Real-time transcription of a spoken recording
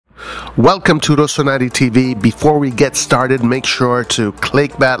Welcome to RossonARI TV. Before we get started, make sure to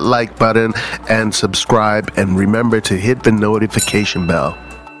click that like button and subscribe, and remember to hit the notification bell.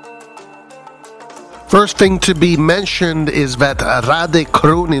 First thing to be mentioned is that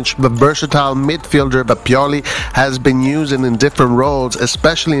KRUNIC, the versatile midfielder that Pioli has been using in different roles,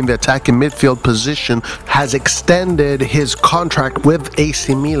 especially in the attacking midfield position, has extended his contract with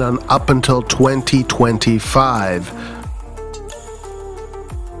AC Milan up until 2025.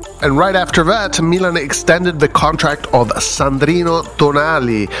 And right after that, Milan extended the contract of Sandrino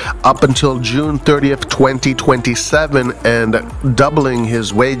Tonali up until June 30th, 2027, and doubling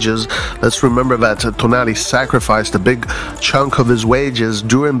his wages. Let's remember that Tonali sacrificed a big chunk of his wages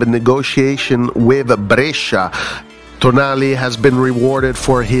during the negotiation with Brescia. Tonali has been rewarded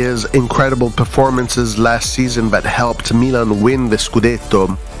for his incredible performances last season that helped Milan win the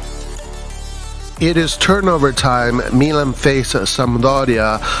Scudetto. It is turnover time. Milan face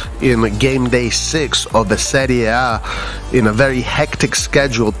Sampdoria in game day 6 of the Serie A. In a very hectic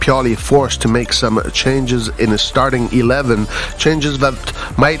schedule, Pioli forced to make some changes in his starting 11. Changes that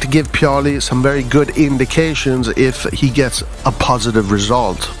might give Pioli some very good indications if he gets a positive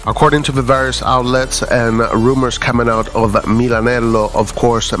result. According to the various outlets and rumors coming out of Milanello, of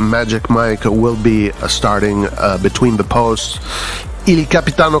course, Magic Mike will be starting between the posts. Il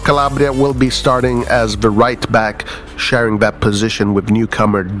Capitano Calabria will be starting as the right back, sharing that position with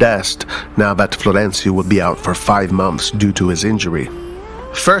newcomer Dest, now that Florenzi will be out for 5 months due to his injury.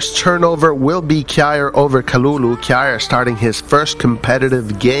 First turnover will be Kjaer over Kalulu. Kjaer starting his first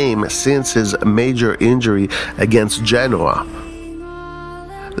competitive game since his major injury against Genoa.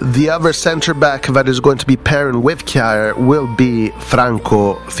 The other centre back that is going to be pairing with Kjaer will be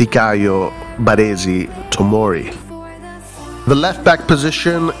Franco, Ficaio, Baresi, Tomori. The left-back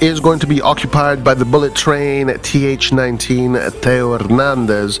position is going to be occupied by the bullet train TH19 Theo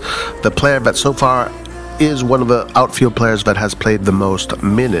Hernandez, the player that so far is one of the outfield players that has played the most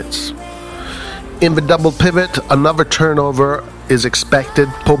minutes. In the double pivot, another turnover is expected.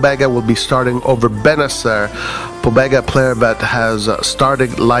 Pobega will be starting over Bennacer. Pobega, a player that has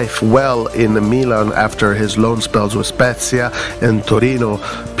started life well in Milan after his loan spells with Spezia and Torino.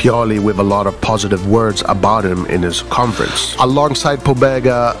 Pioli with a lot of positive words about him in his conference. Alongside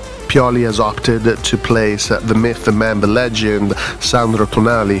Pobega, Pioli has opted to place the myth, the man, the legend, Sandro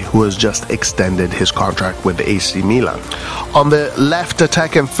Tonali, who has just extended his contract with AC Milan. On the left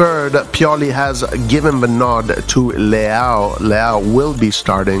attacking third, Pioli has given the nod to Leao. Leao will be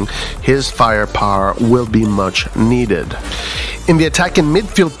starting. His firepower will be much needed. In the attacking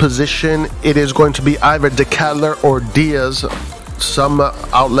midfield position, it is going to be either De Ketelaere or Diaz. Some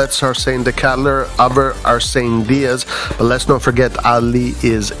outlets are saying De Ketelaere, others are saying Diaz, but let's not forget Ali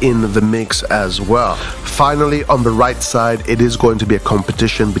is in the mix as well. Finally, on the right side, it is going to be a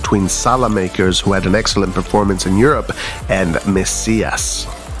competition between Salamakers, who had an excellent performance in Europe, and Messias.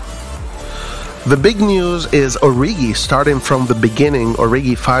 The big news is Origi starting from the beginning.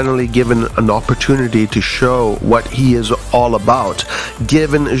 Origi finally given an opportunity to show what he is all about,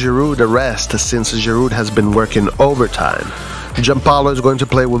 given Giroud a rest since Giroud has been working overtime. Giampaolo is going to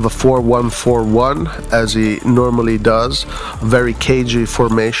play with a 4-1-4-1 as he normally does. Very cagey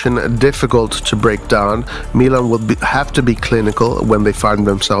formation, difficult to break down. Milan will have to be clinical when they find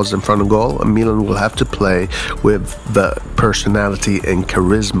themselves in front of goal. Milan will have to play with the personality and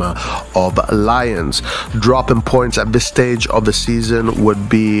charisma of Lions. Dropping points at this stage of the season would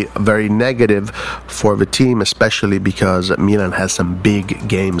be very negative for the team, especially because Milan has some big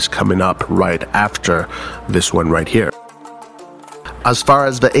games coming up right after this one right here. As far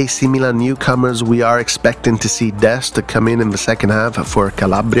as the AC Milan newcomers, we are expecting to see Dest to come in the second half for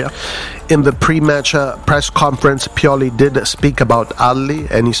Calabria. In the pre-match press conference, Pioli did speak about Ali,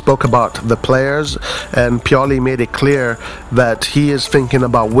 and he spoke about the players, and Pioli made it clear that he is thinking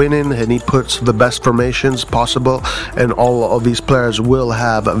about winning, and he puts the best formations possible, and all of these players will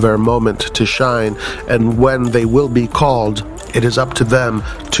have their moment to shine, and when they will be called, it is up to them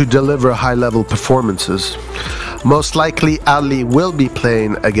to deliver high-level performances. Most likely Ali will be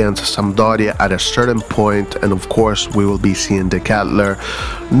playing against Sampdoria at a certain point, and of course we will be seeing De Ketelaere.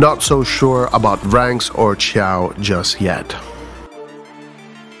 Not so sure about Ranks or Chiao just yet.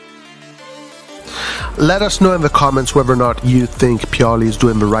 Let us know in the comments whether or not you think Pioli is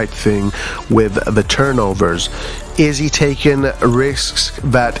doing the right thing with the turnovers. Is he taking risks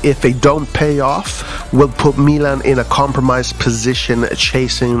that, if they don't pay off, will put Milan in a compromised position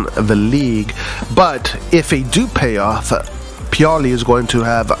chasing the league? But if they do pay off, Pioli is going to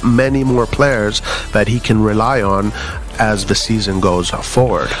have many more players that he can rely on as the season goes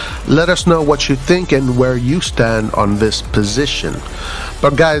forward. Let us know what you think and where you stand on this position.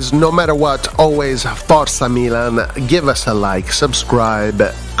 But guys, no matter what, always Forza Milan. Give us a like, subscribe,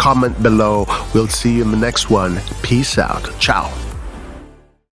 comment below. We'll see you in the next one. Peace out. Ciao.